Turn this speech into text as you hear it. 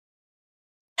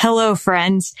Hello,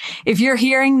 friends. If you're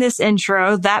hearing this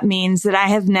intro, that means that I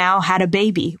have now had a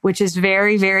baby, which is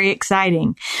very, very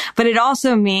exciting. But it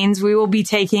also means we will be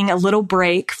taking a little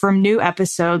break from new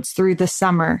episodes through the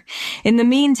summer. In the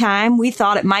meantime, we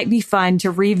thought it might be fun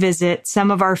to revisit some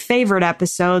of our favorite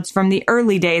episodes from the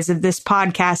early days of this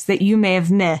podcast that you may have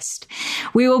missed.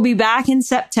 We will be back in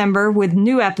September with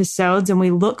new episodes, and we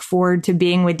look forward to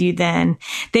being with you then.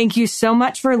 Thank you so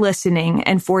much for listening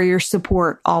and for your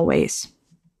support always.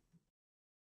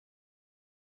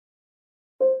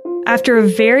 After a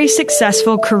very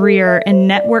successful career in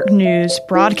network news,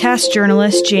 broadcast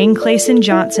journalist Jane Clayson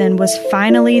Johnson was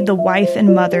finally the wife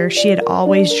and mother she had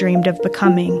always dreamed of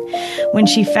becoming when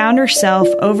she found herself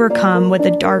overcome with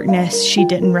a darkness she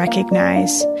didn't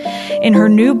recognize. In her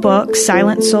new book,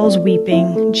 Silent Souls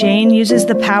Weeping, Jane uses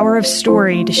the power of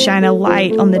story to shine a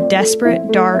light on the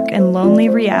desperate, dark, and lonely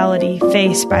reality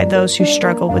faced by those who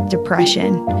struggle with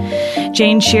depression.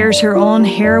 Jane shares her own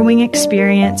harrowing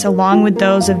experience along with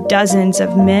those of dozens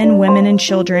of men, women, and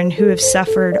children who have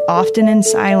suffered, often in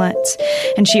silence,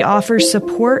 and she offers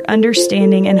support,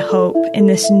 understanding, and hope in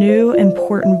this new,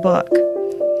 important book.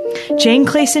 Jane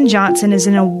Clayson Johnson is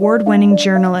an award-winning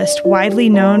journalist widely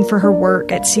known for her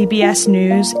work at CBS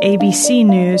News, ABC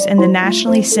News, and the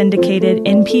nationally syndicated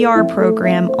NPR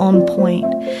program On Point.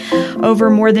 Over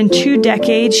more than 2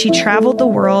 decades, she traveled the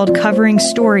world covering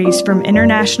stories from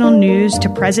international news to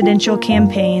presidential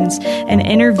campaigns and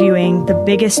interviewing the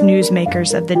biggest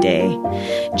newsmakers of the day.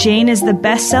 Jane is the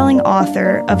best-selling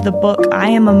author of the book I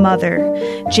Am a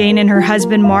Mother. Jane and her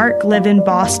husband Mark live in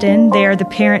Boston. They are the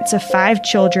parents of 5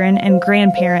 children and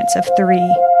grandparents of 3.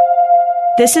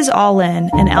 This is All In,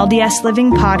 an LDS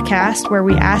Living podcast where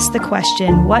we ask the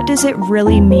question, what does it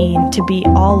really mean to be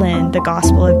all in the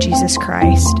gospel of Jesus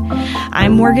Christ?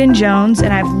 I'm Morgan Jones,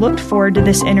 and I've looked forward to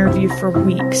this interview for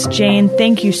weeks. Jane,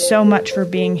 thank you so much for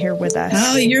being here with us.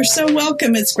 Oh, you're so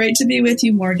welcome. It's great to be with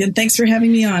you, Morgan. Thanks for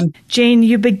having me on. Jane,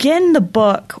 you begin the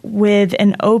book with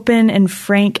an open and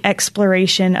frank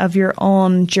exploration of your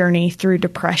own journey through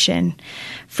depression.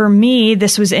 For me,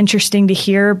 this was interesting to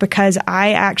hear because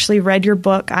I actually read your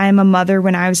book, I Am a Mother,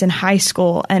 when I was in high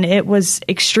school, and it was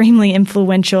extremely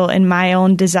influential in my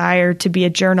own desire to be a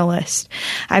journalist.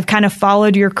 I've kind of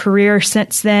followed your career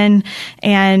since then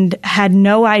and had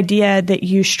no idea that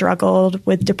you struggled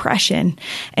with depression.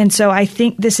 And so I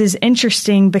think this is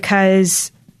interesting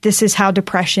because this is how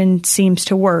depression seems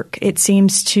to work. It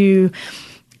seems to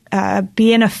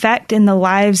be an effect in the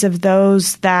lives of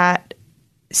those that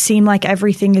seem like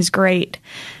everything is great.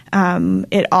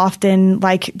 It often,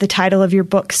 like the title of your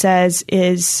book says,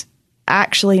 is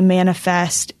actually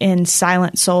manifest in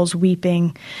silent souls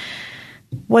weeping.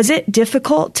 Was it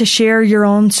difficult to share your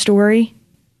own story?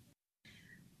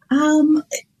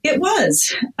 It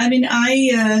was. I mean,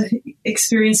 I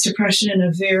experienced depression in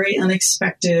a very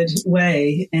unexpected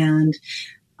way, and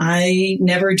I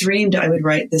never dreamed I would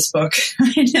write this book.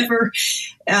 I never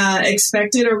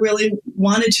expected or really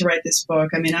wanted to write this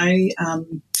book. I mean, I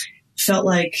felt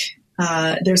like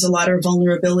there's a lot of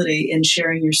vulnerability in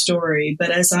sharing your story.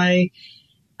 But as I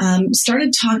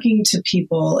started talking to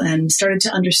people and started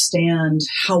to understand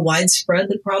how widespread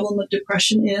the problem of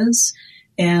depression is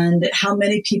and how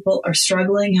many people are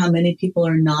struggling, how many people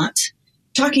are not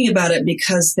talking about it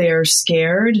because they're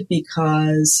scared,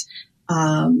 because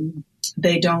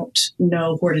they don't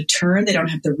know where to turn. They don't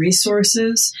have the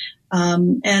resources.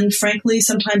 And frankly,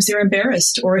 sometimes they're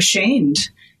embarrassed or ashamed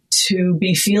to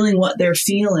be feeling what they're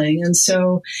feeling. And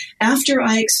so after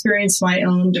I experienced my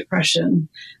own depression,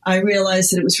 I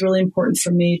realized that it was really important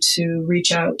for me to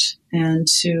reach out and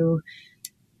to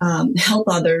help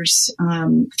others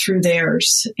through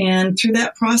theirs. And through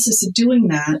that process of doing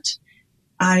that,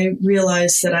 I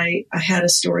realized that I had a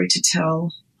story to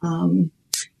tell.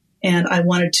 And I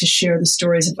wanted to share the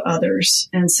stories of others.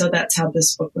 And so that's how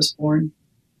this book was born.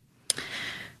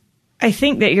 I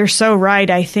think that you're so right.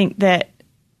 I think that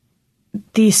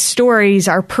these stories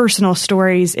are personal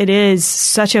stories. It is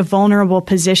such a vulnerable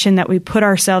position that we put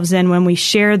ourselves in when we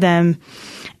share them.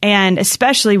 And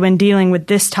especially when dealing with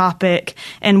this topic,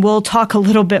 and we'll talk a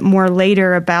little bit more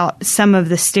later about some of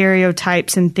the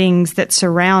stereotypes and things that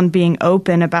surround being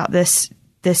open about this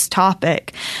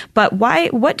topic. But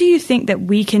what do you think that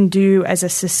we can do as a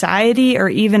society or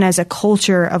even as a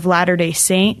culture of Latter-day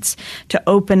Saints to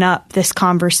open up this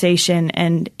conversation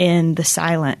and end the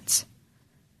silence?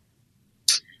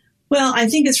 Well, I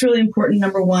think it's really important,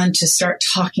 number one, to start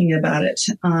talking about it.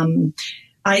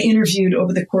 I interviewed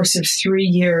over the course of 3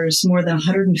 years more than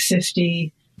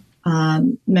 150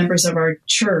 members of our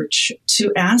church,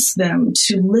 to ask them,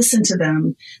 to listen to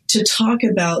them, to talk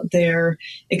about their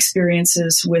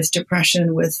experiences with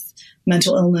depression, with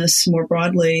mental illness more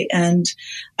broadly. And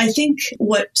I think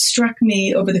what struck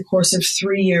me over the course of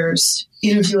 3 years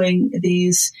interviewing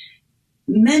these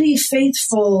many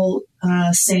faithful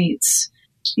saints,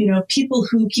 people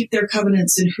who keep their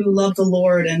covenants and who love the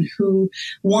Lord and who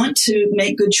want to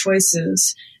make good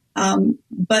choices,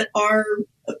 but are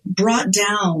brought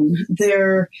down.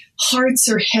 Their hearts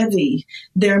are heavy.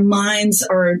 Their minds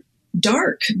are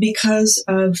dark because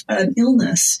of an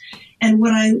illness. And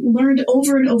what I learned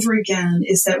over and over again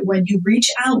is that when you reach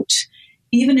out,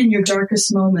 even in your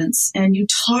darkest moments, and you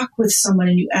talk with someone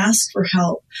and you ask for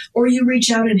help, or you reach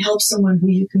out and help someone who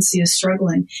you can see is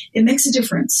struggling, it makes a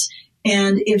difference.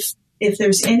 And if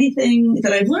there's anything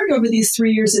that I've learned over these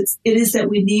 3 years, it is that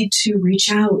we need to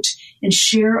reach out and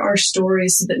share our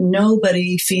stories so that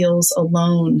nobody feels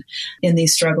alone in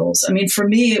these struggles. I mean, for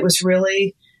me, it was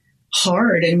really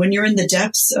hard. And when you're in the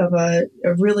depths of a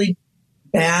really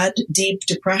bad, deep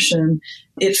depression,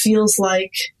 it feels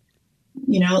like,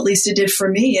 at least it did for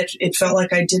me, it felt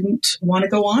like I didn't want to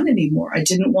go on anymore. I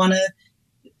didn't want to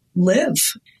live.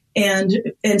 And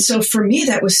so for me,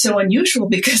 that was so unusual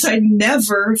because I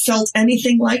never felt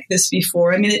anything like this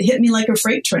before. I mean, it hit me like a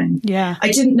freight train. Yeah.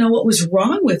 I didn't know what was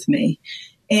wrong with me.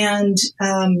 And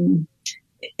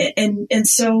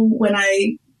so when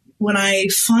I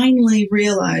finally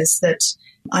realized that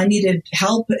I needed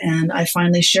help and I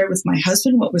finally shared with my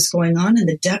husband what was going on in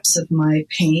the depths of my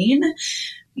pain,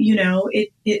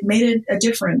 it made a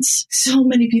difference. So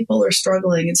many people are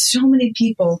struggling and so many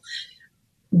people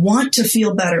want to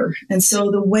feel better. And so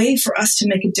the way for us to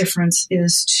make a difference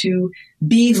is to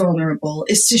be vulnerable,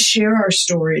 is to share our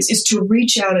stories, is to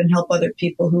reach out and help other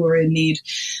people who are in need.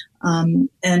 And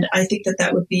I think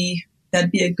that'd be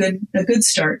a good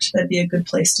start. That'd be a good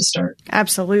place to start.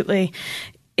 Absolutely.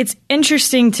 It's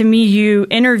interesting to me, you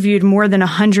interviewed more than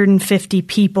 150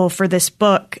 people for this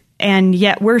book, and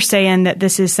yet we're saying that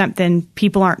this is something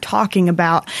people aren't talking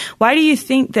about. Why do you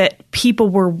think that people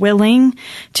were willing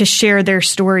to share their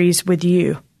stories with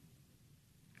you?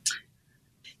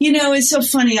 It's so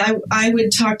funny. I would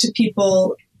talk to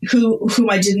people whom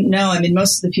I didn't know. I mean,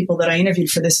 most of the people that I interviewed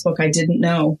for this book, I didn't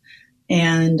know.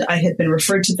 And I had been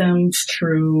referred to them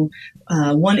through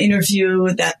one interview.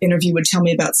 That interview would tell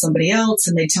me about somebody else,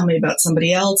 and they'd tell me about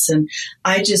somebody else. And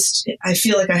I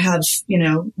feel like I have,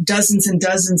 dozens and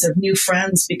dozens of new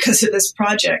friends because of this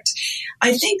project.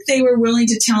 I think they were willing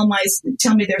to tell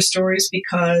me their stories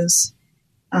because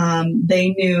they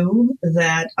knew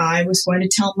that I was going to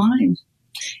tell mine.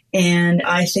 And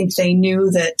I think they knew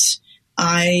that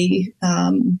I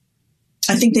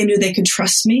think they knew they could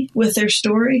trust me with their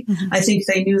story. Mm-hmm. I think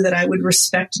they knew that I would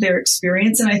respect their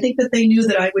experience. And I think that they knew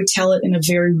that I would tell it in a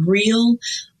very real,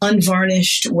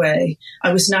 unvarnished way.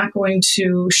 I was not going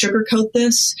to sugarcoat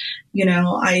this.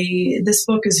 This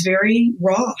book is very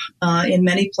raw in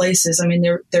many places. I mean,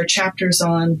 there are chapters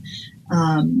on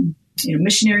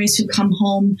missionaries who come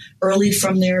home early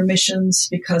from their missions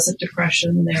because of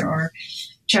depression. There are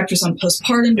chapters on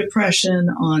postpartum depression,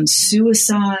 on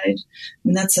suicide. I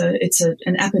mean, it's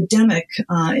an epidemic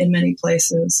in many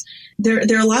places.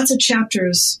 There are lots of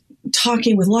chapters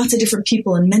talking with lots of different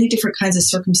people in many different kinds of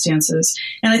circumstances.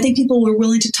 And I think people were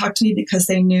willing to talk to me because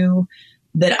they knew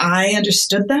that I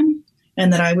understood them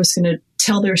and that I was going to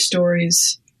tell their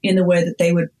stories in the way that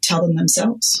they would tell them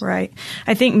themselves. Right.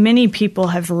 I think many people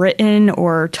have written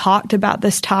or talked about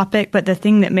this topic, but the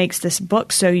thing that makes this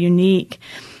book so unique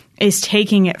is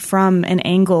taking it from an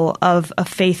angle of a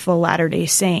faithful Latter-day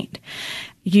Saint.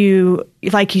 You,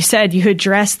 like you said, you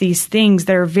address these things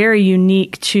that are very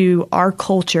unique to our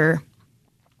culture.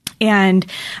 And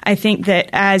I think that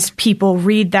as people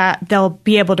read that, they'll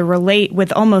be able to relate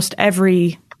with almost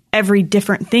every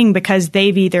different thing because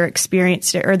they've either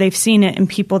experienced it or they've seen it in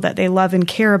people that they love and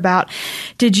care about.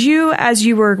 Did you, as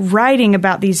you were writing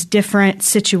about these different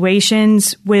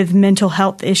situations with mental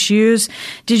health issues,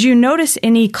 did you notice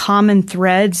any common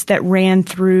threads that ran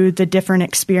through the different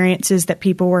experiences that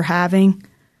people were having?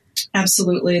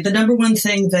 Absolutely. The number one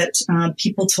thing that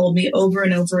people told me over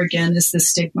and over again is the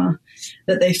stigma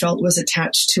that they felt was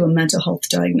attached to a mental health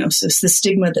diagnosis, the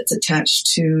stigma that's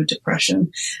attached to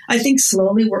depression. I think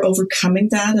slowly we're overcoming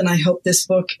that, and I hope this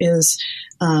book is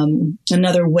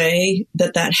another way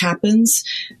that happens.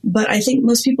 But I think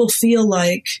most people feel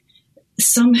like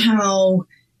somehow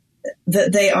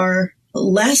that they are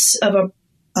less of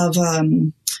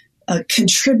a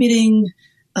contributing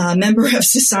member of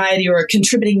society or a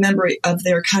contributing member of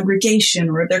their congregation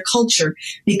or of their culture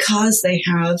because they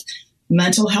have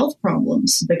mental health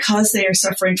problems because they are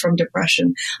suffering from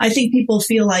depression. I think people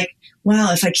feel like,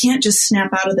 wow, if I can't just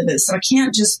snap out of this, I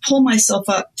can't just pull myself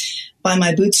up by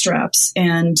my bootstraps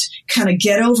and kind of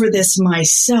get over this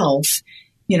myself,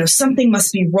 something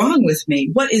must be wrong with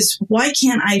me. Why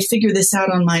can't I figure this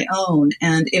out on my own?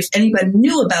 And if anybody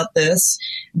knew about this,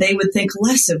 they would think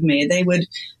less of me. They would,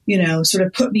 sort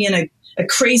of put me in a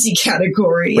crazy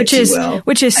category, which is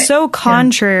so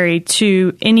contrary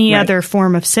to any other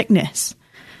form of sickness.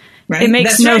 Right. It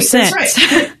makes no sense.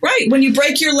 That's right. Right. When you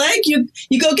break your leg, you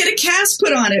go get a cast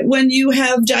put on it. When you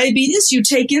have diabetes, you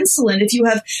take insulin. If you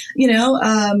have,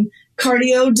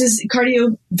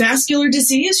 cardiovascular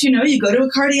disease, you go to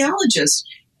a cardiologist.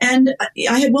 And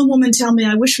I had one woman tell me,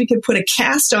 I wish we could put a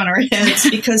cast on our heads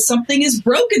because something is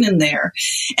broken in there.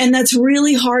 And that's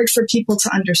really hard for people to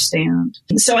understand.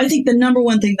 So I think the number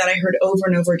one thing that I heard over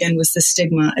and over again was the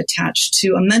stigma attached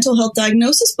to a mental health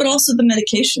diagnosis, but also the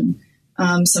medication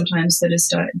sometimes that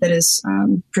is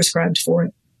prescribed for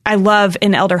it. I love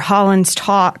in Elder Holland's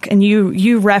talk, and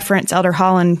you reference Elder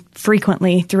Holland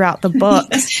frequently throughout the book.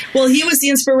 Yes. Well, he was the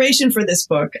inspiration for this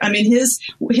book. I mean, his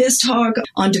talk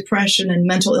on depression and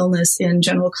mental illness in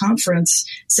General Conference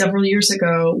several years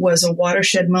ago was a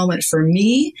watershed moment for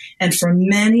me and for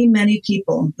many, many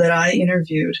people that I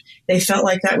interviewed. They felt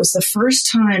like that was the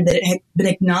first time that it had been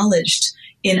acknowledged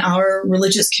in our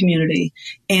religious community,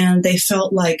 and they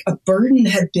felt like a burden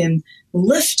had been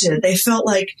lifted. They felt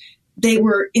like they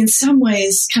were in some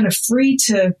ways kind of free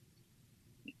to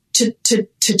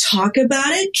talk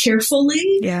about it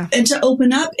carefully, and to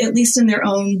open up, at least in their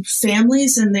own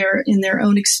families and in their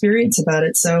own experience about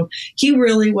it. So he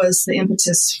really was the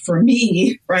impetus for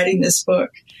me writing this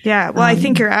book. Yeah, well, I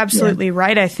think you're absolutely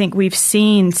right. I think we've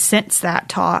seen since that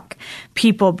talk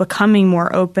people becoming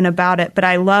more open about it. But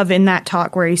I love in that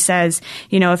talk where he says,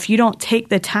 if you don't take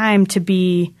the time to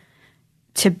become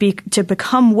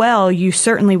well, you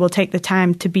certainly will take the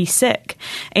time to be sick.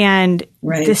 And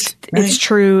it's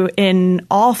true in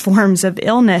all forms of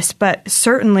illness, but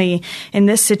certainly in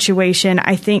this situation,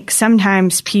 I think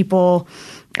sometimes people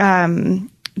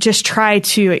just try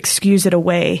to excuse it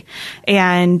away.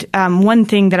 And one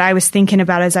thing that I was thinking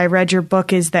about as I read your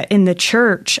book is that in the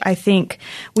church, I think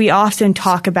we often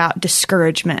talk about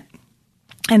discouragement.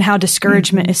 And how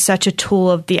discouragement is such a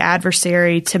tool of the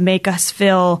adversary to make us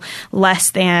feel less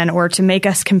than, or to make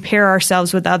us compare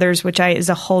ourselves with others, which is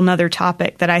a whole nother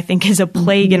topic that I think is a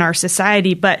plague in our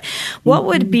society. But what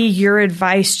would be your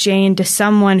advice, Jane, to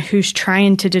someone who's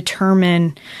trying to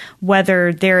determine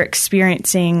whether they're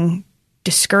experiencing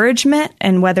discouragement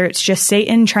and whether it's just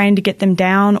Satan trying to get them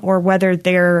down, or whether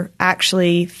they're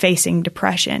actually facing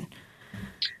depression?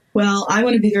 Well, I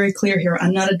want to be very clear here.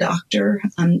 I'm not a doctor.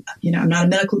 I'm not a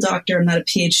medical doctor. I'm not a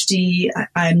PhD.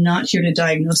 I'm not here to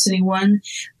diagnose anyone,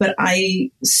 but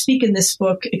I speak in this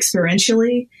book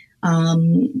experientially,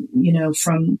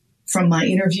 from my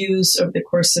interviews over the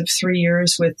course of 3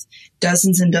 years with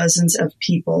dozens and dozens of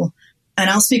people. And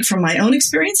I'll speak from my own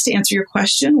experience to answer your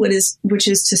question, which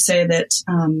is to say that,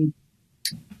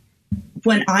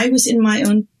 when I was in my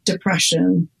own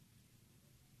depression,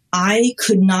 I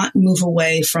could not move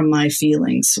away from my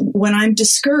feelings. When I'm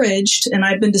discouraged, and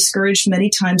I've been discouraged many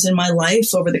times in my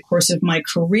life over the course of my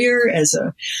career as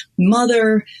a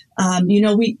mother,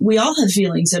 we all have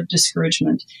feelings of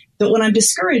discouragement. But when I'm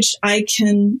discouraged, I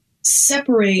can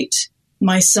separate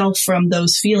myself from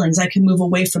those feelings. I can move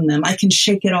away from them. I can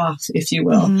shake it off, if you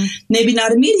will. Mm-hmm. Maybe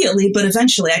not immediately, but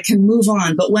eventually I can move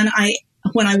on. But when I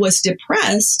was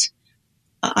depressed,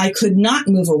 I could not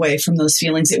move away from those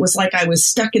feelings. It was like I was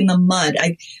stuck in the mud.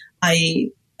 I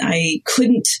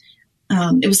couldn't,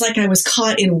 it was like I was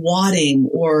caught in wadding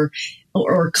or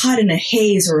caught in a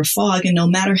haze or a fog. And no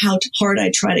matter how hard I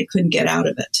tried, I couldn't get out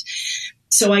of it.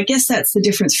 So I guess that's the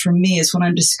difference for me, is when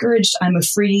I'm discouraged, I'm a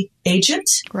free agent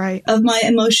of my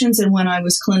emotions. And when I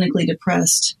was clinically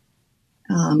depressed,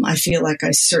 I feel like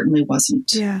I certainly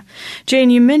wasn't. Yeah.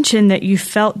 Jane, you mentioned that you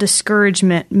felt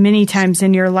discouragement many times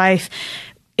in your life.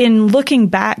 In looking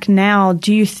back now,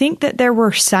 do you think that there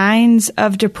were signs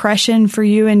of depression for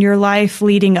you in your life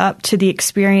leading up to the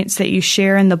experience that you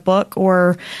share in the book,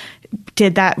 or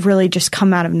did that really just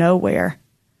come out of nowhere?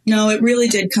 No, it really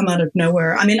did come out of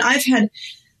nowhere. I mean, I've had,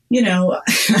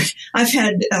 I've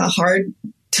had hard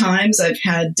times. I've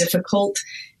had difficult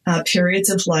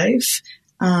periods of life,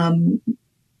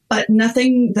 but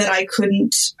nothing that I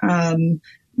couldn't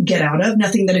get out of,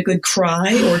 nothing that a good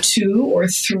cry or 2 or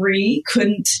 3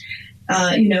 couldn't,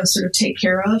 sort of take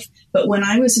care of. But when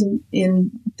I was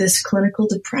in this clinical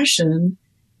depression,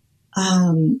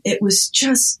 it was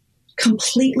just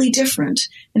completely different.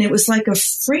 And it was like a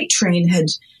freight train had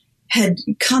had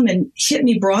come and hit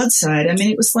me broadside. I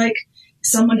mean, it was like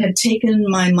someone had taken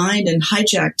my mind and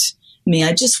hijacked me.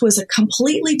 I just was a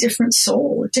completely different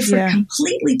soul,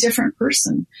 completely different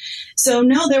person. So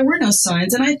no, there were no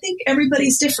signs. And I think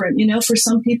everybody's different. For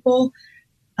some people,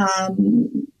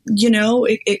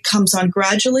 it comes on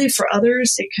gradually. For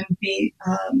others, it can be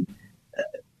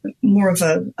more of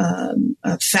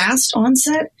a fast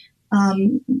onset.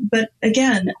 But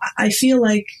again, I feel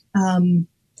like,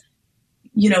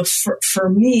 for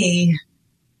me,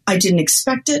 I didn't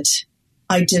expect it.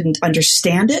 I didn't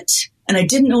understand it. And I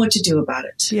didn't know what to do about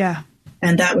it. Yeah.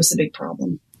 And that was the big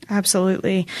problem.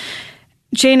 Absolutely.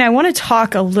 Jane, I want to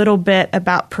talk a little bit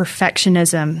about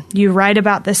perfectionism. You write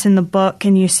about this in the book,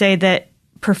 and you say that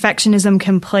perfectionism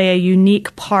can play a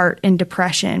unique part in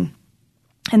depression,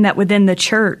 and that within the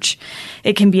church,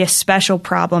 it can be a special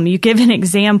problem. You give an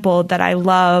example that I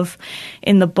love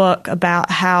in the book about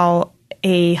how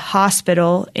a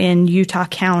hospital in Utah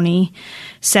County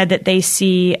said that they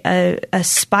see a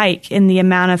spike in the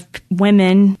amount of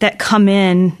women that come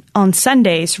in on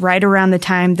Sundays right around the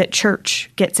time that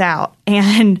church gets out.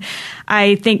 And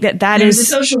I think that There's a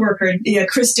social worker,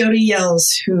 Chris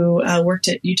Doty-Yells, who worked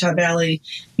at Utah Valley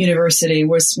University,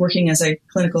 was working as a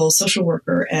clinical social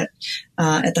worker at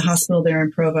the hospital there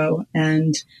in Provo.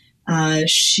 And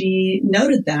she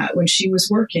noted that when she was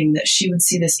working, that she would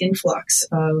see this influx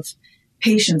of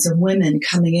patients, of women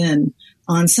coming in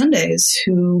on Sundays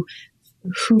who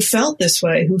felt this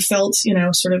way, who felt,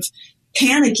 sort of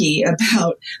panicky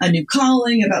about a new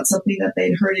calling, about something that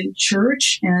they'd heard in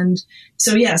church. And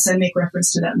so, yes, I make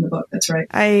reference to that in the book. That's right.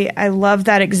 I love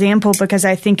that example because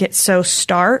I think it's so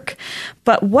stark.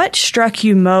 But what struck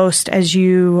you most as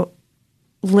you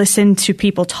listened to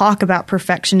people talk about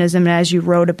perfectionism and as you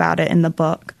wrote about it in the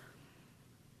book?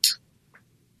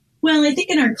 Well, I think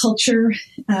in our culture,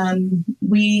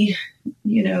 we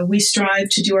strive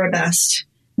to do our best.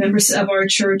 Members of our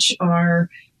church are,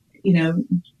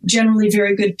 generally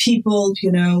very good people.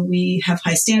 We have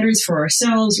high standards for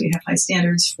ourselves. We have high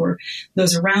standards for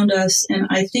those around us. And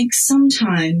I think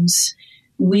sometimes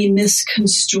we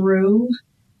misconstrue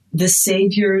the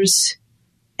Savior's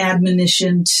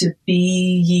admonition to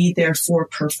be ye therefore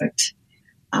perfect.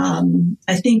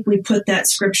 I think we put that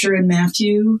scripture in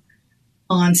Matthew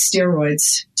on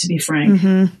steroids, to be frank.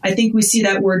 Mm-hmm. I think we see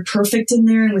that word perfect in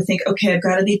there and we think, okay, I've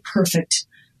got to be perfect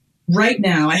right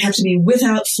now. I have to be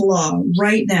without flaw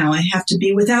right now. I have to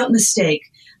be without mistake.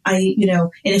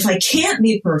 And if I can't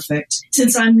be perfect,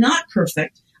 since I'm not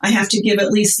perfect, I have to give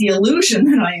at least the illusion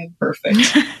that I am perfect.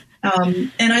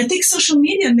 And I think social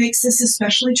media makes this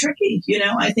especially tricky.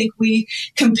 I think we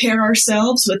compare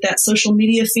ourselves with that social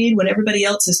media feed when everybody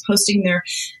else is posting their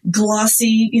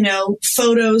glossy,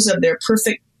 photos of their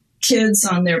perfect kids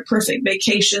on their perfect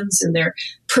vacations and their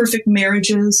perfect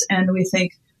marriages. And we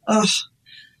think, oh,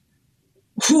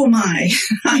 who am I?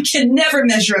 I can never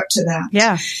measure up to that.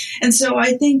 Yeah. And so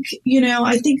I think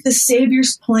the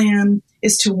Savior's plan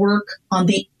is to work on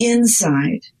the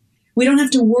inside. We don't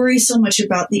have to worry so much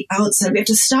about the outside. We have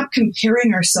to stop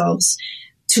comparing ourselves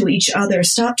to each other.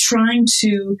 Stop trying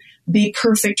to be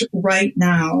perfect right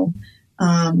now.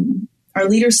 Our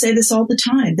leaders say this all the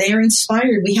time. They are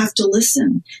inspired. We have to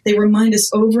listen. They remind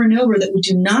us over and over that we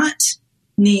do not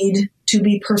need to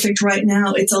be perfect right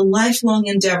now. It's a lifelong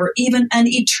endeavor, even an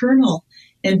eternal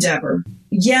endeavor.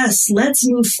 Yes, let's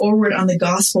move forward on the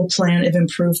gospel plan of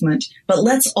improvement, but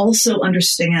let's also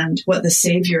understand what the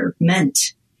Savior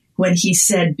meant when he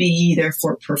said, be ye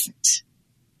therefore perfect.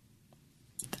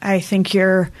 I think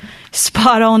you're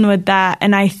spot on with that.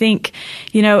 And I think,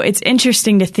 it's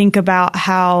interesting to think about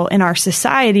how in our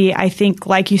society, I think,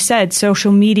 like you said,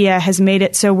 social media has made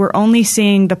it so we're only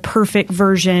seeing the perfect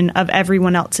version of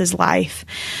everyone else's life.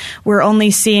 We're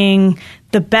only seeing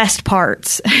the best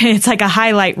parts. It's like a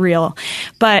highlight reel.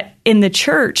 But in the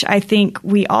church, I think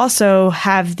we also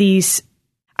have these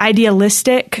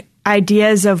idealistic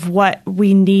ideas of what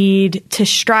we need to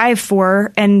strive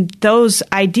for. And those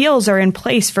ideals are in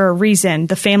place for a reason.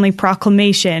 The family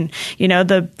proclamation,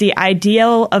 the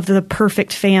ideal of the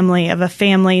perfect family, of a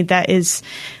family that is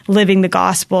living the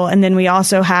gospel. And then we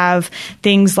also have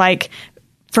things like,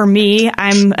 for me,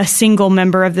 I'm a single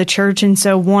member of the church, and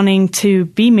so wanting to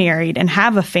be married and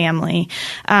have a family.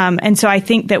 And so I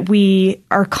think that we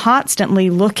are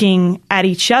constantly looking at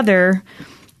each other.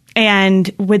 And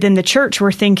within the church,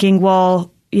 we're thinking,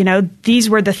 well, these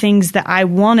were the things that I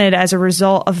wanted as a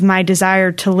result of my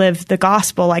desire to live the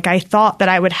gospel. Like I thought that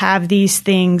I would have these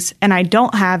things and I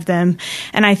don't have them.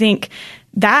 And I think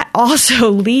that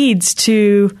also leads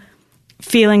to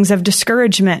feelings of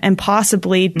discouragement and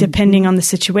possibly, depending on the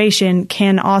situation,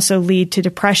 can also lead to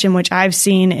depression, which I've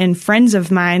seen in friends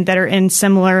of mine that are in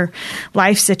similar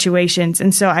life situations.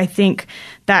 And so I think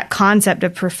that concept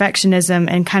of perfectionism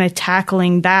and kind of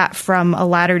tackling that from a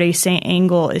Latter-day Saint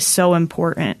angle is so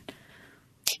important.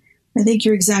 I think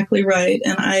you're exactly right.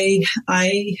 And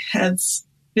I have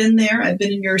been there. I've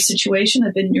been in your situation.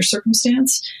 I've been in your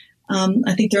circumstance.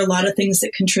 I think there are a lot of things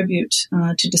that contribute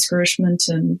to discouragement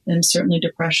and certainly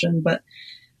depression. But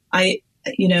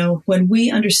when we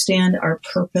understand our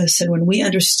purpose and when we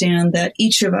understand that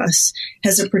each of us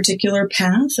has a particular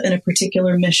path and a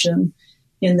particular mission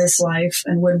in this life,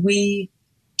 and when we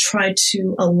try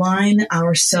to align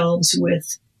ourselves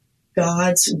with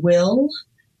God's will,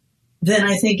 then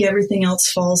I think everything else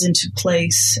falls into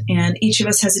place. And each of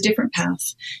us has a different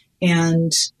path,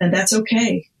 and that's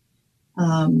okay.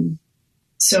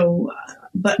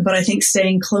 But I think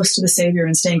staying close to the Savior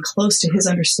and staying close to his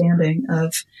understanding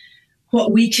of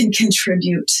what we can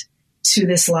contribute to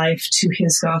this life, to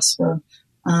his gospel,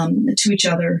 to each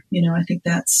other, I think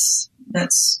that's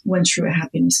when true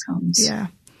happiness comes. Yeah.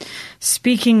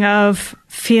 Speaking of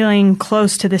feeling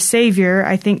close to the Savior,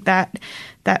 I think that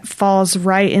falls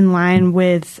right in line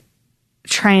with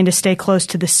trying to stay close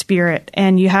to the Spirit.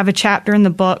 And you have a chapter in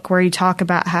the book where you talk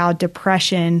about how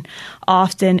depression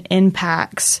often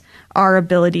impacts our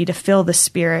ability to feel the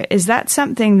Spirit. Is that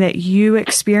something that you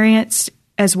experienced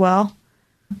as well?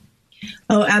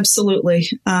 Oh, absolutely.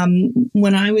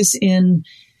 When I was in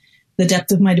the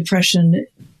depth of my depression,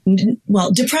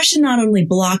 depression not only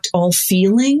blocked all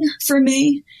feeling for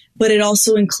me, but it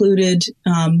also included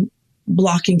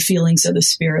blocking feelings of the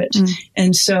Spirit.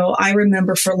 And so I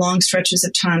remember for long stretches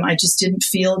of time, I just didn't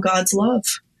feel God's love.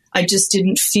 I just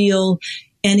didn't feel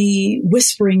any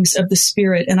whisperings of the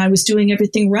Spirit. And I was doing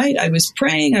everything right. I was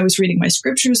praying. I was reading my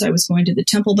scriptures. I was going to the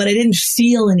temple, but I didn't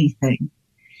feel anything.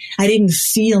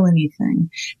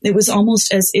 It was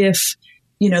almost as if,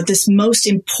 this most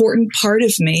important part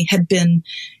of me had been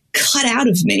cut out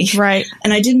of me. Right.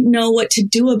 And I didn't know what to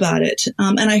do about it.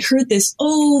 And I heard this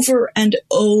over and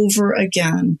over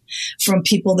again from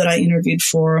people that I interviewed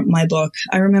for my book.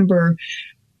 I remember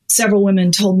several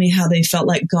women told me how they felt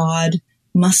like God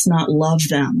must not love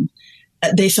them.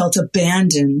 They felt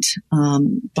abandoned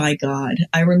by God.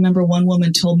 I remember one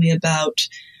woman told me about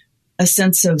a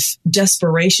sense of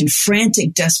desperation,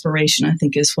 frantic desperation, I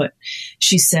think is what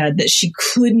she said, that she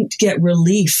couldn't get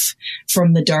relief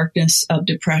from the darkness of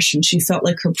depression. She felt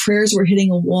like her prayers were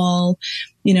hitting a wall.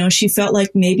 She felt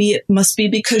like maybe it must be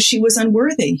because she was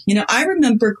unworthy. I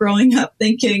remember growing up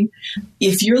thinking,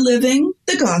 if you're living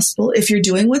the gospel, if you're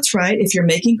doing what's right, if you're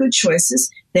making good choices,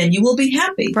 then you will be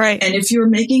happy. Right. And if you're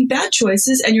making bad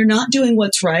choices and you're not doing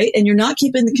what's right and you're not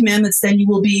keeping the commandments, then you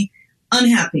will be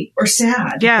unhappy or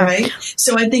sad, yeah. Right?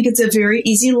 So I think it's a very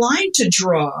easy line to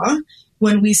draw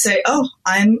when we say, oh,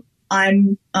 I'm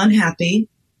unhappy,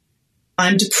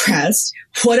 I'm depressed.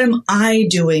 What am I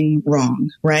doing wrong,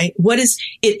 right? What is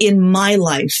it in my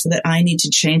life that I need to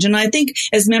change? And I think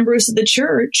as members of the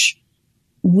church,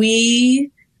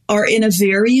 we are in a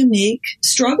very unique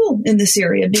struggle in this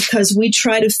area because we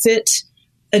try to fit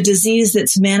a disease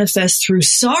that's manifest through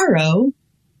sorrow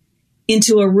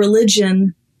into a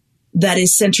religion that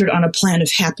is centered on a plan of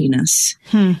happiness.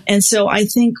 And so I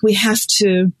think we have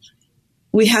to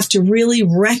really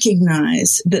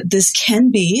recognize that this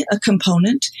can be a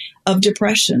component of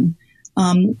depression.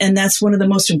 And that's one of the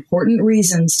most important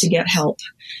reasons to get help.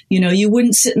 You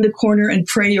wouldn't sit in the corner and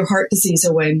pray your heart disease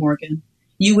away, Morgan.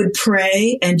 You would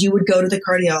pray and you would go to the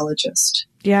cardiologist.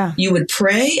 Yeah. You would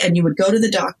pray and you would go to the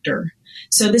doctor.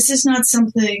 So this is not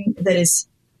something that is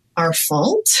our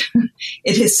fault.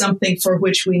 It is something for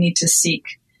which we need to seek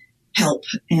help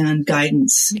and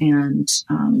guidance and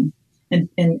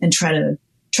try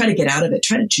to get out of it,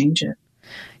 try to change it.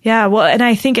 Yeah, well, and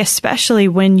I think especially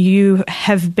when you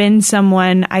have been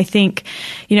someone, I think,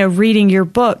 reading your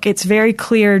book, it's very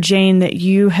clear, Jane, that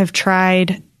you have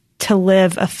tried to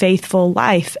live a faithful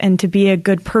life and to be a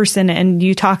good person. And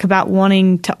you talk about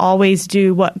wanting to always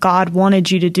do what God wanted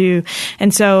you to do.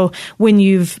 And so when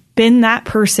you've been that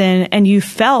person and you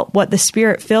felt what the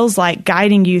Spirit feels like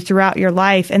guiding you throughout your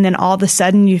life, and then all of a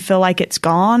sudden you feel like it's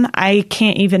gone, I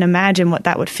can't even imagine what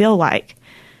that would feel like.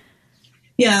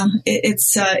 Yeah,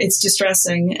 it's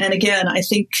distressing. And again, I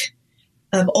think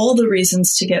of all the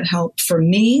reasons to get help, for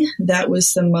me, that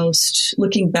was the most,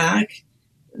 looking back,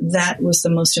 that was the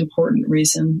most important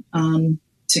reason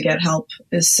to get help,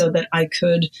 is so that I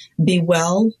could be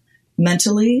well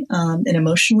mentally and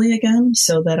emotionally again,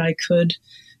 so that I could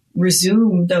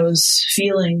resume those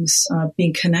feelings,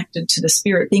 being connected to the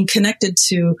Spirit, being connected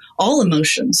to all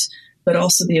emotions, but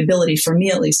also the ability, for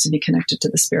me at least, to be connected to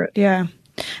the Spirit. Yeah.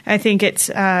 I think it's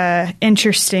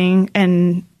interesting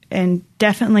and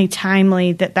definitely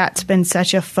timely that that's been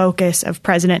such a focus of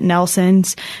President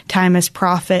Nelson's time as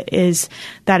prophet, is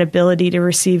that ability to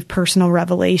receive personal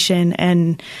revelation.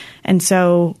 And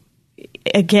so,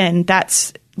 again,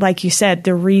 that's, like you said,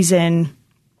 the reason,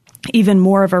 even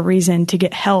more of a reason to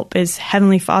get help, is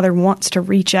Heavenly Father wants to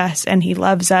reach us and He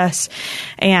loves us.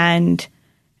 And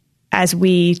as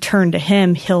we turn to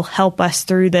Him, He'll help us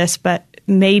through this. But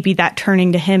maybe that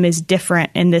turning to Him is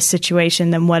different in this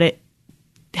situation than what it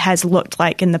has looked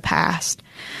like in the past.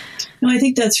 No, I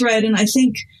think that's right. And I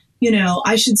think,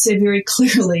 I should say very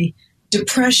clearly,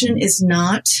 depression is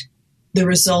not the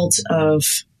result of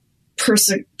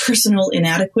personal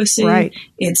inadequacy. Right.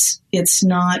 It's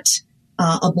not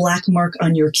a black mark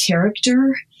on your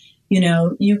character.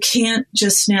 You can't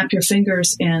just snap your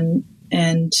fingers and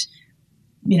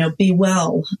be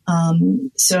well.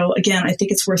 So again, I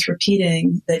think it's worth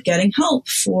repeating that getting help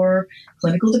for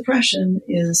clinical depression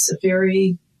is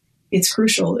it's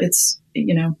crucial. It's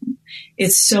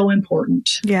so important.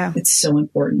 Yeah. It's so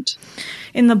important.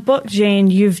 In the book,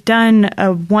 Jane, you've done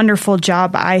a wonderful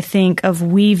job, I think, of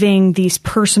weaving these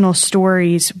personal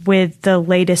stories with the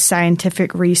latest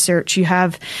scientific research. You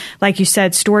have, like you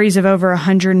said, stories of over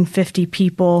 150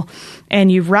 people,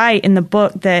 and you write in the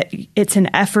book that it's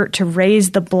an effort to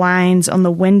raise the blinds on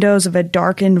the windows of a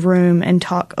darkened room and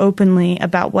talk openly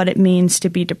about what it means to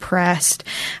be depressed.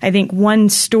 I think one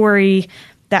story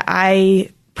that I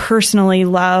personally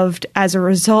loved as a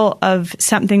result of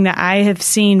something that I have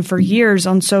seen for years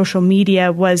on social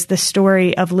media was the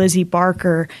story of Lizzie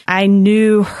Barker. I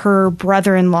knew her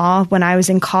brother-in-law when I was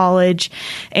in college,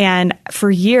 and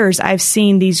for years I've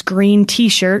seen these green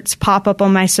t-shirts pop up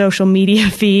on my social media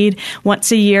feed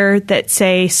once a year that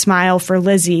say "Smile for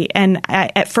Lizzie." And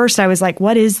at first I was like,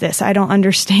 what is this? I don't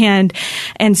understand.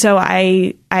 And so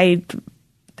I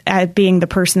being the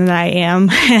person that I am,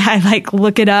 I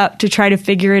look it up to try to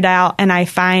figure it out. And I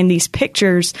find these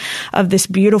pictures of this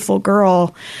beautiful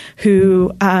girl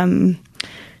who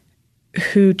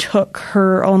took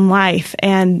her own life,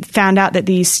 and found out that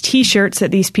these t-shirts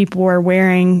that these people were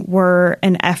wearing were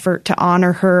an effort to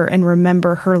honor her and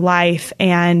remember her life.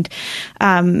 And,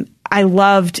 I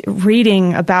loved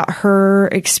reading about her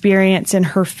experience and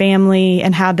her family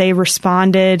and how they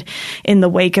responded in the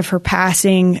wake of her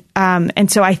passing.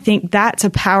 And so I think that's a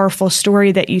powerful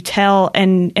story that you tell,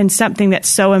 and something that's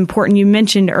so important. You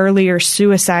mentioned earlier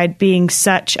suicide being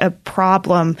such a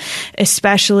problem,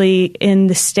 especially in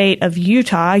the state of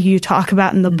Utah. You talk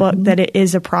about in the book that it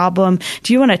is a problem.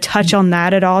 Do you want to touch on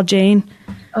that at all, Jane?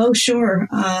 Oh, sure.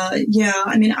 Yeah.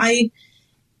 I mean,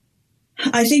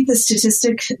 I think the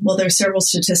statistic, well, there are several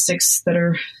statistics that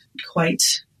are quite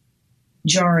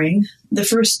jarring. The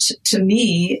first, to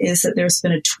me, is that there's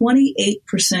been a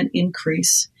 28%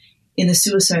 increase in the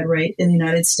suicide rate in the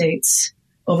United States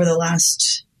over the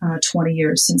last 20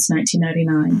 years, since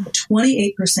 1999. A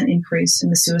 28% increase in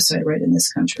the suicide rate in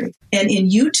this country. And in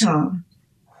Utah,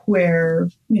 where,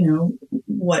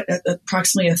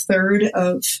 approximately a third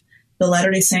of the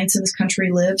Latter-day Saints in this country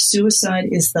live, suicide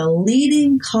is the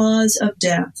leading cause of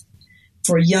death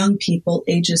for young people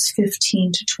ages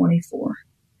 15 to 24.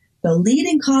 The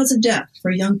leading cause of death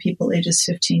for young people ages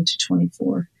 15 to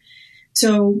 24.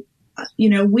 So,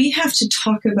 we have to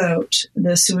talk about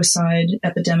the suicide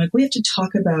epidemic. We have to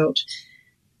talk about,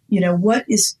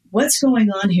 what's going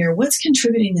on here? What's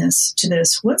contributing to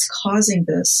this? What's causing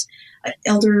this?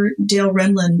 Elder Dale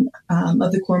Renlund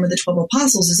of the Quorum of the 12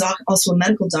 Apostles is also a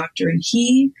medical doctor, and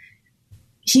he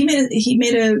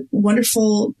made a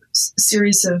wonderful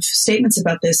series of statements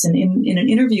about this. And in an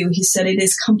interview, he said it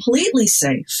is completely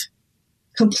safe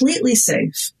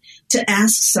to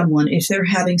ask someone if they're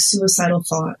having suicidal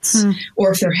thoughts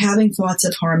or if they're having thoughts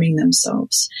of harming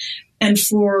themselves. And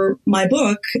for my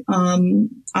book,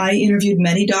 I interviewed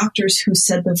many doctors who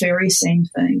said the very same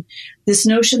thing. This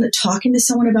notion that talking to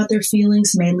someone about their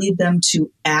feelings may lead them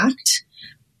to act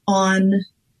on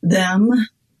them,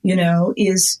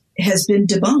 has been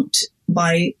debunked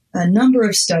by a number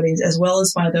of studies, as well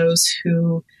as by those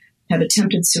who have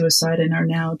attempted suicide and are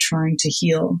now trying to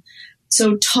heal.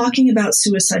 So talking about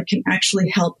suicide can actually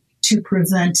help to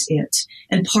prevent it.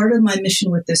 And part of my mission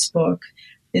with this book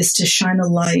is to shine a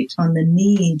light on the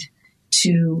need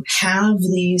to have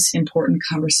these important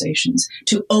conversations,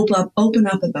 to open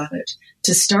up about it,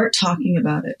 to start talking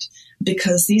about it,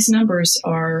 because these numbers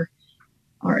are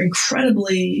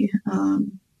incredibly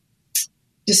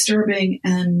disturbing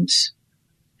and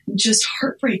just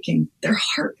heartbreaking. They're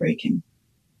heartbreaking.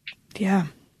 Yeah.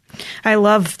 I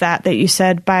love that you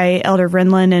said by Elder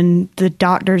Renlund and the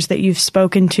doctors that you've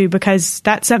spoken to, because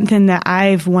that's something that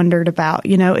I've wondered about.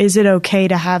 Is it okay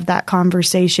to have that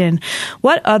conversation?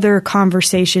 What other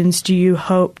conversations do you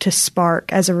hope to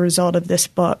spark as a result of this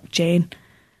book, Jane?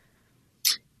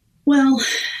 Well,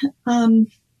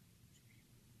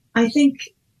 I think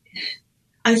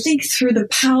through the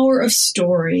power of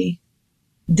story,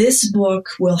 this book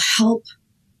will help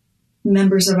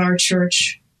members of our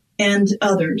church and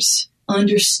others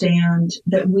understand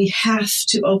that we have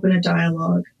to open a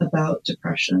dialogue about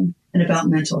depression and about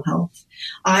mental health.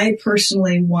 I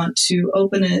personally want to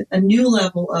open a new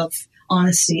level of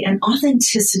honesty and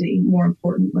authenticity, more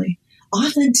importantly,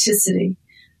 authenticity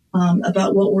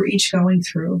about what we're each going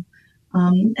through.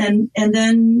 And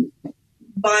then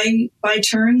by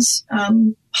turns,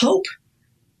 hope.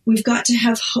 We've got to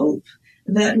have hope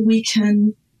that we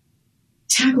can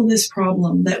tackle this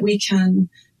problem, that we can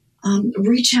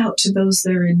reach out to those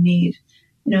that are in need.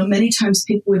 Many times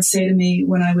people would say to me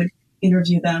when I would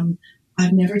interview them,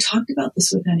 I've never talked about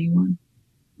this with anyone.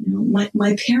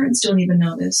 My parents don't even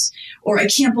know this, or I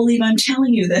can't believe I'm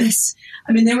telling you this.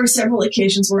 I mean, there were several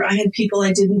occasions where I had people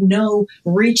I didn't know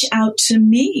reach out to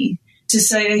me to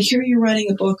say, I hear you're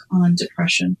writing a book on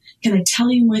depression. Can I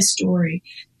tell you my story?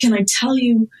 Can I tell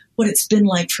you what it's been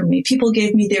like for me? People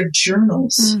gave me their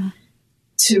journals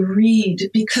to read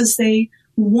because they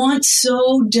want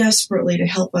so desperately to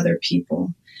help other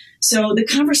people. So the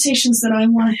conversations that I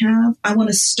want to have, I want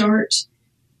to start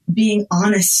being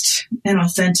honest and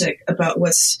authentic about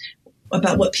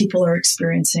what people are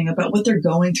experiencing, about what they're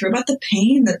going through, about the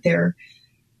pain that they're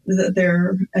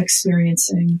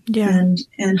experiencing. Yeah.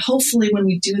 And hopefully when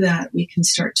we do that, we can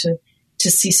start to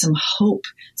see some hope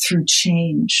through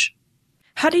change.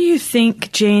 How do you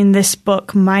think, Jane, this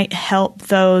book might help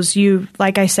those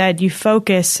like I said, you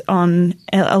focus on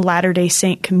a Latter-day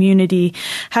Saint community.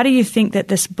 How do you think that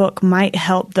this book might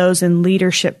help those in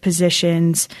leadership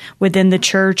positions within the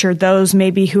church, or those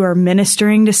maybe who are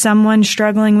ministering to someone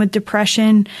struggling with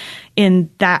depression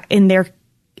in their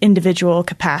individual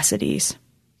capacities?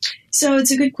 So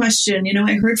it's a good question.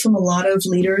 I heard from a lot of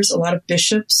leaders, a lot of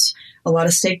bishops, a lot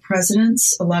of stake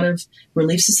presidents, a lot of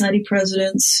Relief Society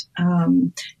presidents,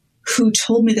 who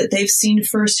told me that they've seen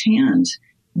firsthand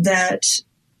that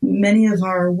many of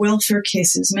our welfare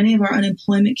cases, many of our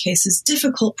unemployment cases,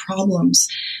 difficult problems,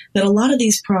 that a lot of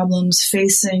these problems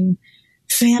facing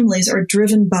families are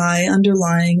driven by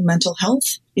underlying mental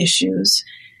health issues.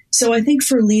 So I think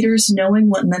for leaders, knowing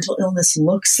what mental illness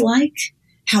looks like,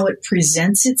 how it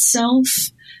presents itself,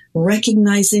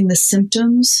 recognizing the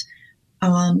symptoms,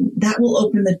 that will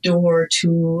open the door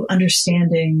to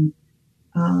understanding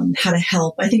how to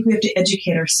help. I think we have to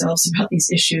educate ourselves about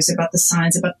these issues, about the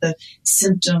signs, about the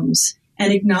symptoms,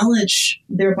 and acknowledge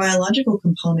their biological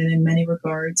component in many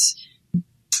regards.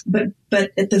 But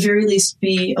at the very least,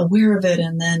 be aware of it,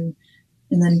 and then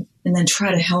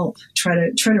try to help, try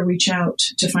to reach out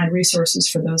to find resources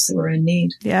for those who are in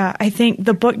need. Yeah, I think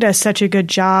the book does such a good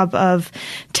job of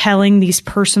telling these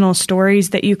personal stories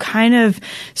that you kind of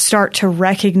start to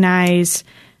recognize.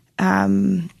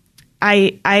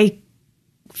 I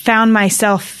found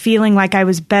myself feeling like I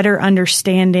was better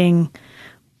understanding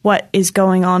what is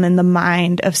going on in the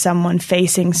mind of someone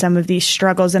facing some of these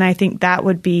struggles. And I think that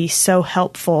would be so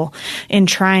helpful in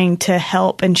trying to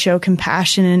help and show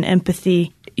compassion and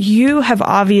empathy. You have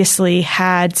obviously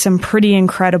had some pretty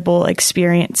incredible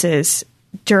experiences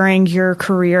during your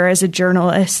career as a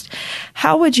journalist.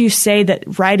 How would you say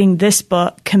that writing this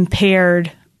book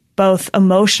compared both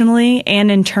emotionally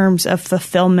and in terms of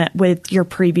fulfillment with your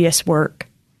previous work?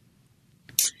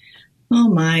 Oh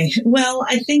my. Well,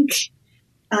 I think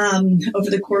over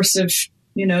the course of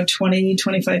 20,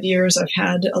 25 years, I've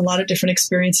had a lot of different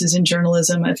experiences in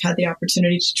journalism. I've had the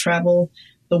opportunity to travel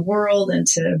the world and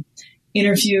to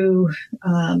interview,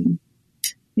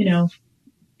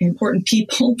 important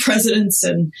people, presidents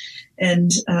and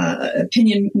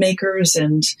opinion makers.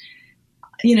 And,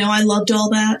 I loved all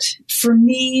that. For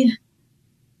me,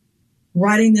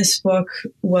 writing this book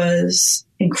was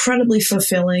incredibly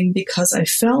fulfilling because I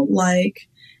felt like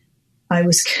I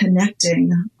was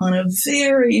connecting on a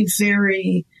very,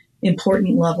 very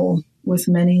important level with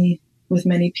many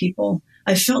people.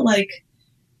 I felt like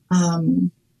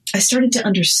I started to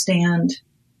understand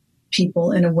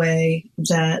people in a way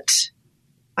that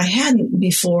I hadn't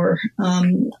before.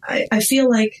 I feel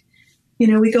like,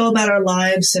 we go about our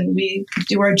lives and we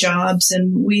do our jobs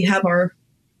and we have our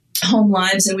home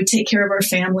lives and we take care of our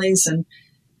families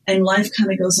and life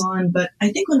kind of goes on. But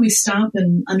I think when we stop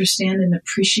and understand and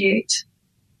appreciate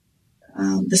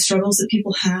the struggles that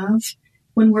people have,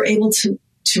 when we're able to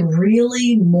to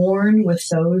really mourn with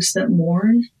those that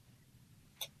mourn,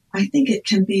 I think it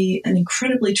can be an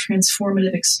incredibly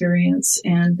transformative experience.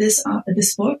 And this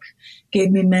book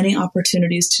gave me many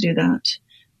opportunities to do that.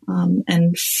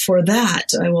 And for that,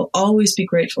 I will always be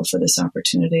grateful for this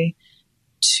opportunity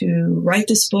to write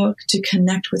this book, to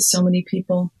connect with so many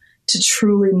people, to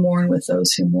truly mourn with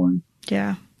those who mourn.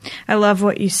 Yeah. I love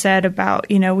what you said about,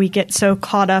 we get so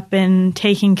caught up in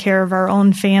taking care of our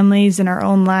own families and our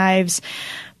own lives.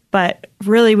 But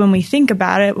really, when we think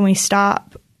about it, when we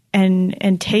stop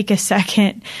and take a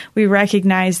second, we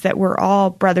recognize that we're all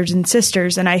brothers and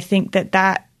sisters. And I think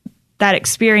that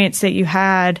experience that you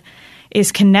had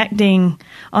is connecting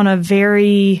on a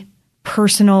very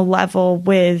personal level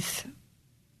with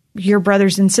your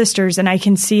brothers and sisters. And I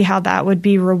can see how that would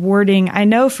be rewarding. I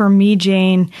know for me,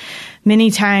 Jane,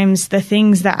 many times the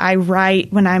things that I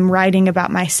write when I'm writing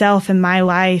about myself and my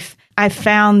life, I've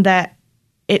found that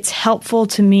it's helpful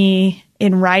to me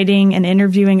in writing and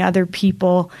interviewing other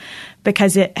people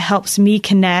because it helps me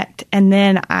connect. And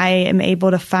then I am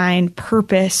able to find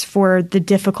purpose for the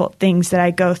difficult things that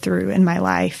I go through in my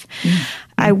life. Mm-hmm.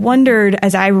 I wondered,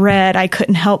 as I read, I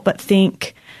couldn't help but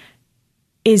think,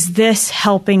 is this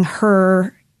helping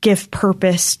her give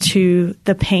purpose to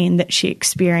the pain that she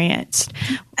experienced?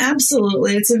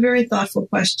 Absolutely. It's a very thoughtful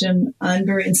question and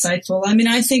very insightful. I mean,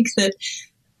 I think that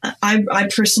I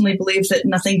personally believe that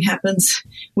nothing happens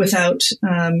without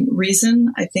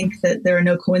reason. I think that there are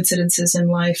no coincidences in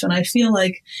life. And I feel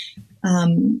like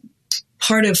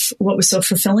part of what was so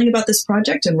fulfilling about this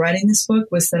project and writing this book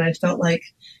was that I felt like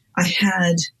I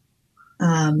had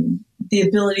the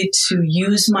ability to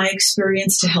use my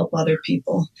experience to help other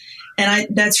people. And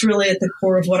that's really at the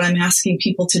core of what I'm asking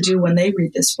people to do when they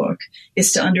read this book,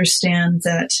 is to understand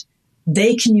that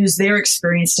they can use their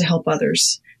experience to help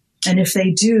others. And if they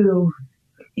do,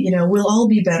 we'll all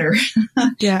be better.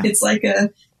 Yeah. It's like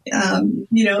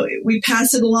we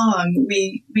pass it along.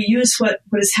 We use what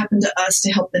has happened to us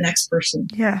to help the next person.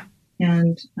 Yeah.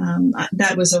 And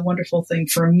that was a wonderful thing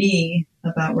for me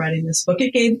about writing this book.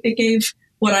 It gave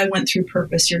what I went through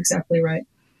purpose. You're exactly right.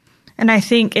 And I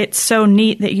think it's so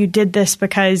neat that you did this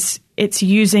because it's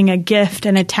using a gift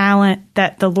and a talent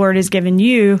that the Lord has given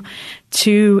you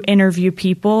to interview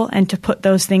people and to put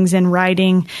those things in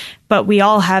writing. But we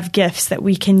all have gifts that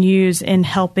we can use in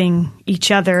helping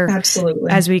each other.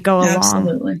 Absolutely. As we go along.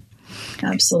 Absolutely.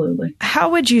 Absolutely. How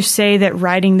would you say that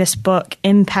writing this book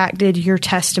impacted your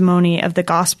testimony of the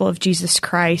gospel of Jesus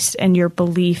Christ and your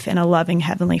belief in a loving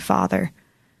Heavenly Father?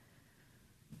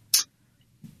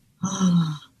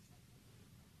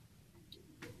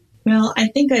 Well, I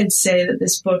think I'd say that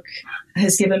this book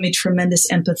has given me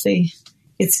tremendous empathy.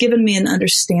 It's given me an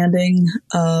understanding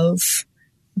of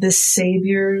the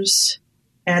Savior's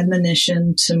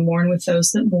admonition to mourn with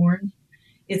those that mourn.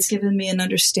 It's given me an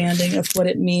understanding of what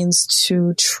it means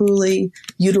to truly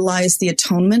utilize the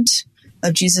atonement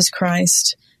of Jesus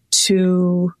Christ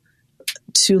to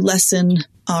lessen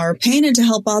our pain and to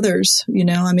help others.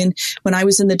 When I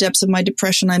was in the depths of my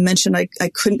depression, I mentioned I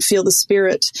couldn't feel the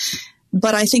Spirit.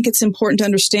 But I think it's important to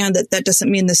understand that doesn't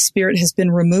mean the Spirit has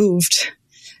been removed.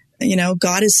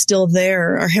 God is still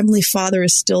there. Our Heavenly Father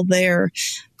is still there.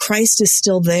 Christ is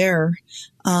still there.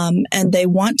 And they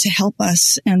want to help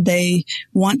us and they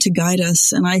want to guide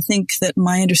us. And I think that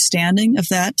my understanding of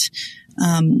that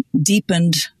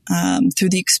deepened through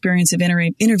the experience of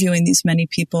interviewing these many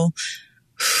people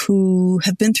who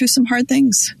have been through some hard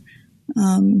things.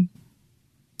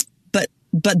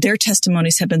 But their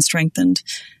testimonies have been strengthened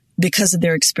because of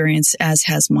their experience, as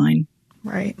has mine.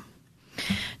 Right.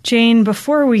 Jane,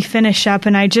 before we finish up,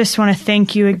 and I just want to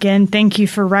thank you again. Thank you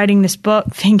for writing this book.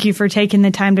 Thank you for taking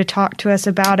the time to talk to us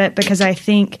about it, because I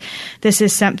think this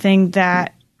is something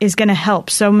that is going to help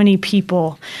so many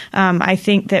people. I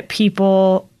think that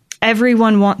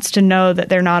everyone wants to know that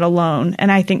they're not alone.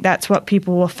 And I think that's what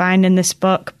people will find in this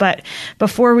book. But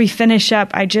before we finish up,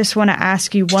 I just want to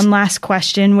ask you one last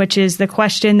question, which is the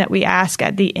question that we ask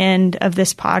at the end of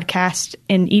this podcast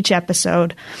in each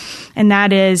episode. And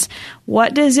that is,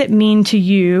 what does it mean to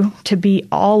you to be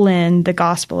all in the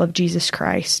gospel of Jesus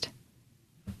Christ?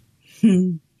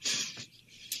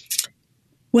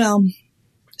 Well,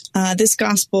 this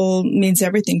gospel means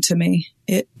everything to me.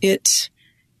 It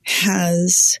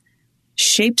has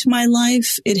shaped my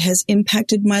life. It has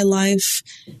impacted my life.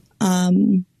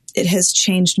 It has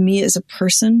changed me as a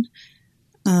person.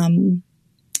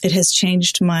 It has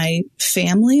changed my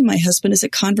family. My husband is a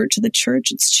convert to the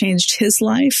church. It's changed his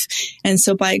life. And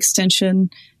so by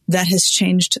extension, that has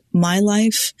changed my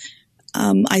life.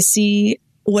 I see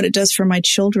what it does for my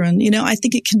children. I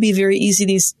think it can be very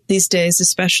easy these days,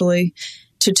 especially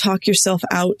to talk yourself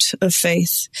out of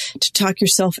faith, to talk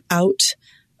yourself out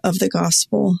of the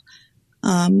gospel.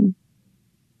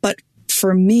 But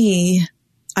for me,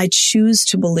 I choose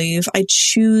to believe. I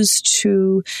choose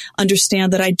to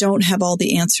understand that I don't have all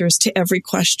the answers to every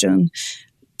question,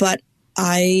 but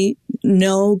I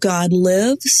know God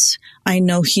lives. I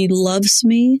know He loves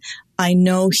me. I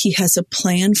know He has a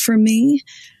plan for me.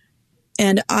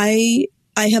 And I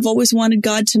have always wanted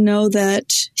God to know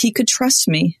that He could trust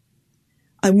me.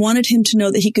 I wanted Him to know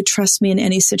that He could trust me in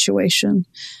any situation.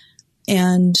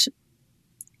 And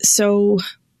so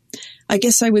I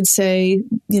guess I would say,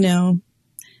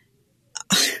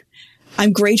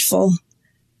 I'm grateful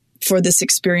for this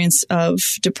experience of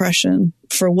depression,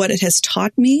 for what it has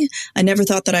taught me. I never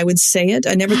thought that I would say it.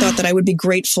 I never thought that I would be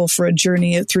grateful for a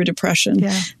journey through depression,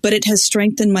 but it has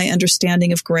strengthened my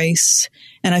understanding of grace.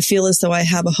 And I feel as though I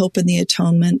have a hope in the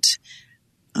atonement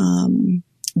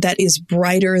that is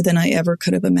brighter than I ever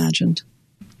could have imagined.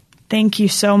 Thank you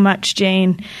so much,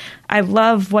 Jane. I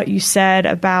love what you said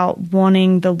about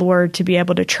wanting the Lord to be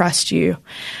able to trust you.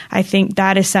 I think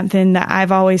that is something that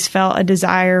I've always felt a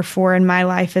desire for in my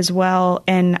life as well.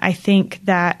 And I think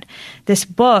that this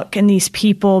book and these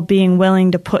people being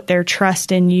willing to put their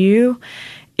trust in you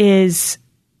is,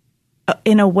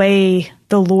 in a way,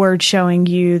 the Lord showing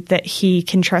you that He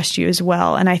can trust you as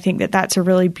well. And I think that that's a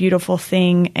really beautiful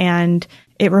thing. And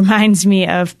it reminds me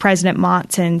of President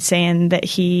Monson saying that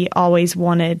he always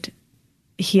wanted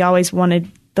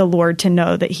the Lord to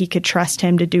know that he could trust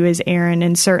him to do his errand.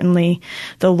 And certainly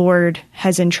the Lord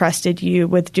has entrusted you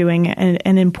with doing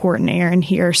an important errand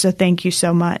here. So thank you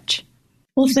so much.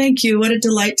 Well, thank you. What a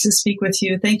delight to speak with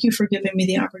you. Thank you for giving me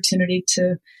the opportunity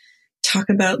to talk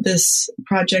about this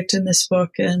project and this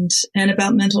book and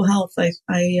about mental health. I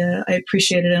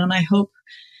appreciate it. And I hope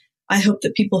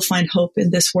that people find hope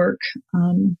in this work.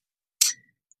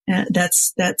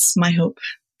 That's my hope.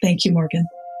 Thank you, Morgan.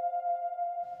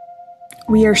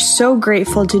 We are so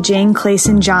grateful to Jane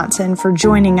Clayson Johnson for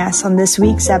joining us on this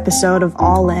week's episode of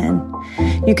All In.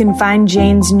 You can find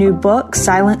Jane's new book,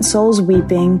 Silent Souls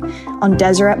Weeping, on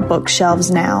Deseret bookshelves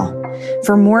now.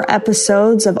 For more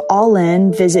episodes of All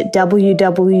In, visit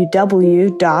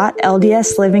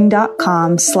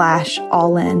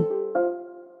www.ldsliving.com/allin.